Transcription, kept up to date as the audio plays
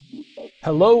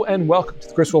Hello and welcome to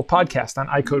the Chris Wolf Podcast on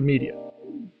iCode Media.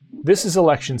 This is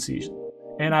election season,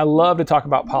 and I love to talk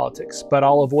about politics, but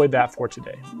I'll avoid that for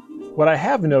today. What I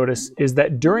have noticed is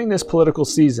that during this political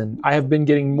season, I have been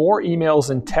getting more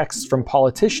emails and texts from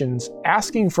politicians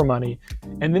asking for money,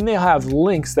 and then they'll have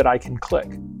links that I can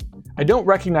click. I don't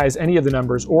recognize any of the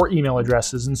numbers or email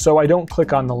addresses, and so I don't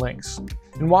click on the links.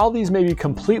 And while these may be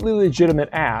completely legitimate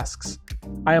asks,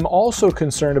 I am also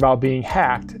concerned about being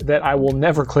hacked, that I will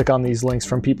never click on these links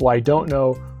from people I don't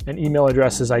know and email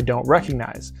addresses I don't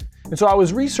recognize. And so I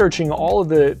was researching all of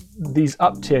these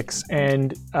upticks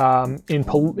and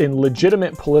in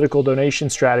legitimate political donation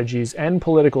strategies and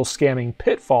political scamming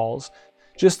pitfalls.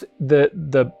 Just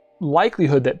the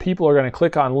likelihood that people are going to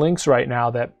click on links right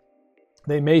now that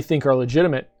they may think are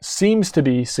legitimate seems to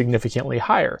be significantly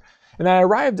higher. And I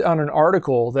arrived on an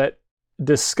article that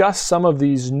discussed some of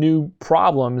these new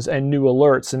problems and new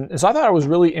alerts. And so I thought it was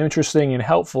really interesting and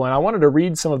helpful. And I wanted to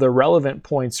read some of the relevant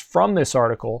points from this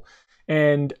article.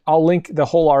 And I'll link the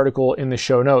whole article in the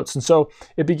show notes. And so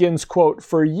it begins, quote,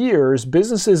 "For years,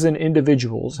 businesses and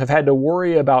individuals have had to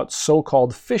worry about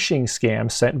so-called phishing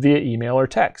scams sent via email or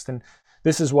text." And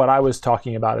this is what I was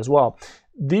talking about as well.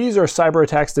 These are cyber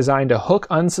attacks designed to hook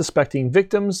unsuspecting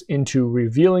victims into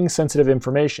revealing sensitive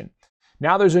information.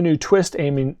 Now there's a new twist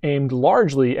aimed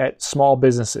largely at small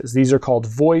businesses. These are called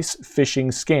voice phishing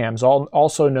scams,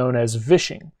 also known as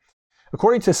Vishing.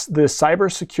 According to the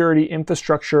Cybersecurity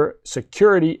Infrastructure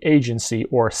Security Agency,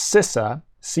 or CISA,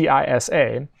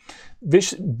 C-I-S-A,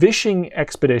 Vishing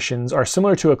expeditions are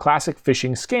similar to a classic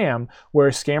phishing scam,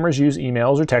 where scammers use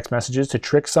emails or text messages to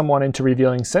trick someone into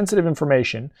revealing sensitive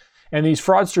information. And these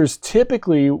fraudsters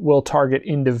typically will target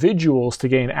individuals to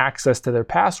gain access to their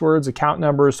passwords, account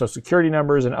numbers, social security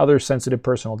numbers, and other sensitive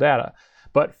personal data.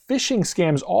 But phishing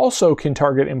scams also can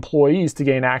target employees to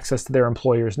gain access to their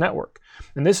employer's network.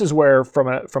 And this is where, from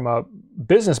a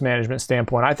business management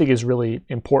standpoint, I think is really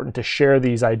important to share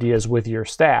these ideas with your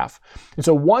staff. And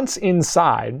so once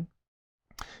inside,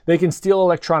 they can steal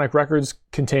electronic records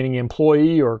containing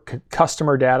employee or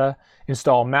customer data,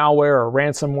 install malware or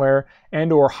ransomware,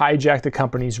 and or hijack the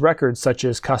company's records such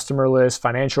as customer lists,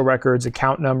 financial records,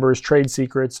 account numbers, trade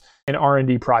secrets, and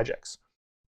R&D projects.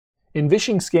 In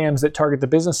phishing scams that target the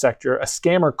business sector, a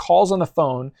scammer calls on the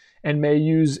phone and may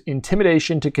use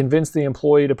intimidation to convince the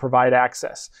employee to provide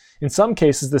access. In some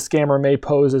cases, the scammer may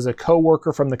pose as a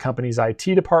coworker from the company's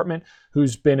IT department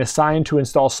who's been assigned to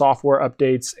install software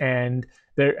updates and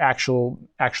they're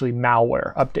actually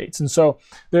malware updates. And so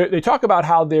they talk about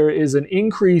how there is an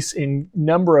increase in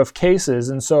number of cases.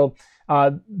 And so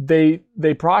they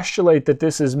postulate that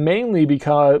this is mainly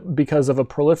because of a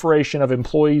proliferation of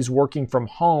employees working from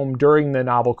home during the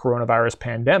novel coronavirus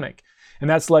pandemic. And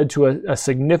that's led to a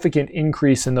significant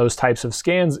increase in those types of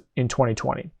scams in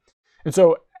 2020. And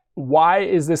so why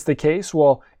is this the case?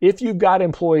 Well, if you've got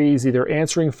employees either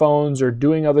answering phones or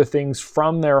doing other things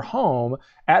from their home,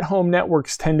 at-home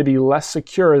networks tend to be less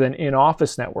secure than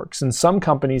in-office networks. And some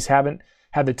companies haven't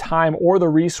had the time or the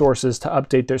resources to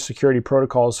update their security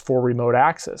protocols for remote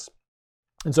access.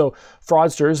 And so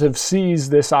fraudsters have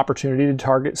seized this opportunity to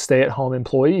target stay-at-home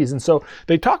employees. And so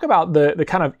they talk about the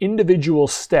kind of individual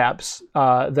steps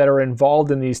that are involved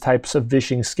in these types of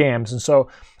phishing scams. And so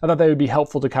I thought that would be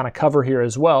helpful to kind of cover here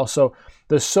as well. So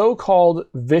the so-called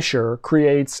Visher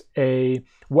creates a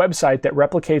website that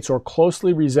replicates or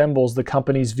closely resembles the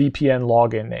company's VPN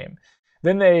login name.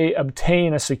 Then they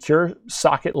obtain a secure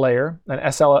socket layer, an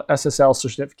SSL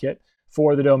certificate,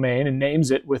 for the domain and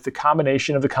names it with the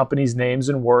combination of the company's names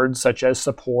and words such as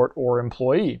support or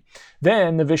employee.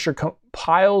 Then the Visher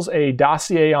compiles a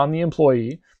dossier on the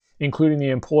employee, including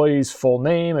the employee's full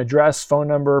name, address, phone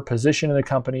number, position in the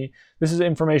company. This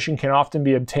information can often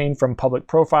be obtained from public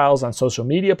profiles on social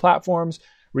media platforms,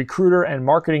 recruiter and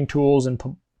marketing tools, and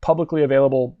publicly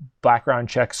available background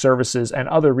check services and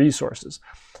other resources.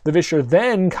 The Visher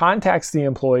then contacts the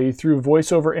employee through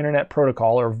voice over internet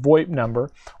protocol or VoIP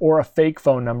number or a fake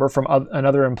phone number from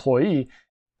another employee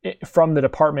from the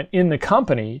department in the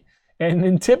company. And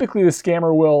then typically the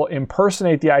scammer will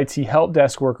impersonate the IT help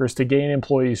desk workers to gain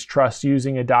employees' trust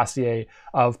using a dossier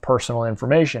of personal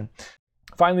information.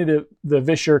 Finally, the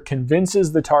Visher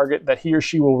convinces the target that he or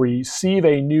she will receive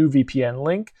a new VPN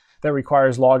link that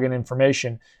requires login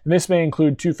information. And this may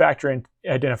include two-factor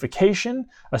identification,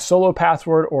 a solo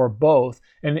password, or both.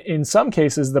 And in some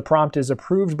cases, the prompt is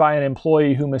approved by an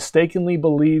employee who mistakenly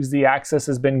believes the access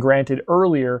has been granted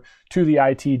earlier to the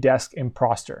IT desk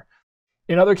imposter.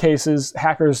 In other cases,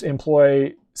 hackers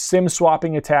employ SIM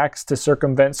swapping attacks to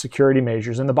circumvent security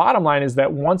measures. And the bottom line is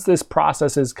that once this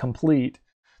process is complete,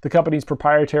 the company's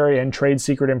proprietary and trade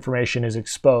secret information is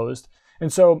exposed.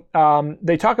 And so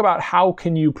they talk about how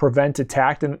can you prevent an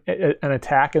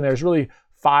attack, and there's really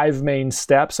 5 main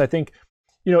steps. I think,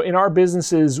 in our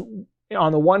businesses,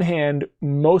 on the one hand,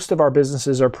 most of our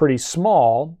businesses are pretty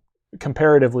small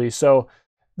comparatively, so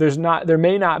there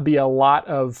may not be a lot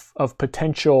of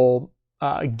potential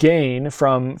gain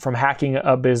from hacking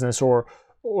a business, or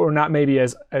not maybe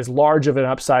as large of an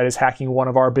upside as hacking one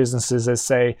of our businesses as,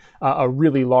 say, a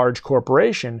really large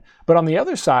corporation. But on the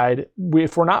other side,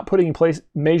 if we're not putting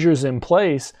measures in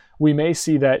place, we may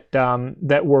see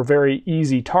that we're very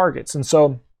easy targets. And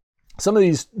so some of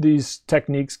these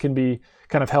techniques can be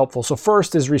kind of helpful. So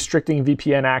first is restricting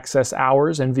VPN access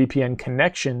hours and VPN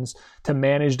connections to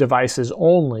managed devices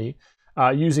only,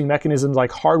 using mechanisms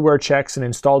like hardware checks and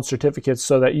installed certificates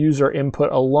so that user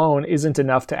input alone isn't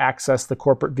enough to access the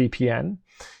corporate VPN.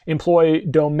 Employ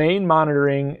domain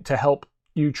monitoring to help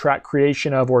you track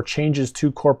creation of or changes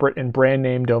to corporate and brand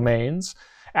name domains.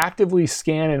 Actively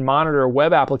scan and monitor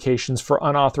web applications for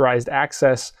unauthorized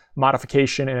access,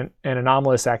 modification, and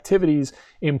anomalous activities.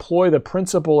 Employ the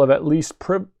principle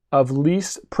of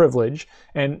least privilege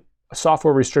and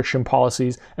software restriction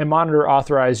policies, and monitor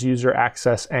authorized user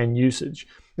access and usage.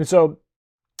 And so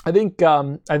I think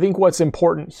what's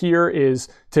important here is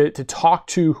to talk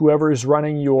to whoever is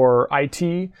running your IT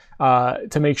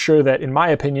to make sure that, in my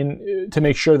opinion, to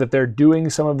make sure that they're doing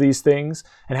some of these things,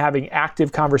 and having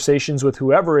active conversations with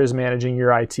whoever is managing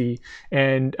your IT,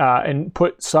 and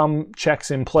put some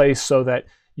checks in place so that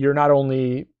you're not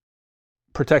only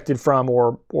protected from,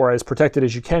 or as protected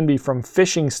as you can be from,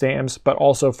 phishing scams, but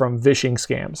also from vishing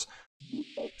scams.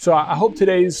 So I hope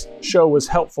today's show was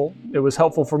helpful. It was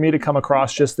helpful for me to come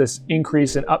across just this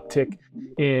increase and uptick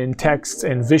in texts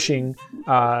and vishing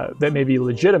that may be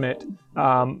legitimate,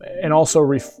 and also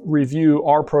review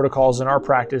our protocols and our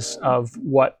practice of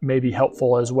what may be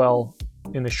helpful as well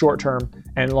in the short term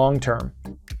and long term.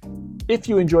 If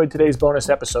you enjoyed today's bonus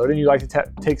episode and you'd like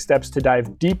to take steps to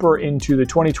dive deeper into the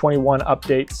 2021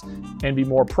 updates and be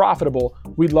more profitable,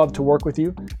 we'd love to work with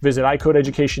you. Visit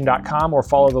iCodeEducation.com or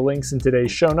follow the links in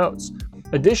today's show notes.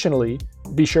 Additionally,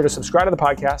 be sure to subscribe to the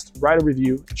podcast, write a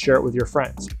review, and share it with your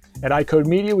friends. At iCode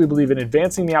Media, we believe in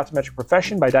advancing the optometric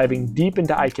profession by diving deep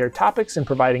into eye care topics and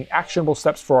providing actionable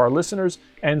steps for our listeners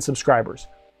and subscribers.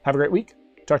 Have a great week.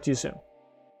 Talk to you soon.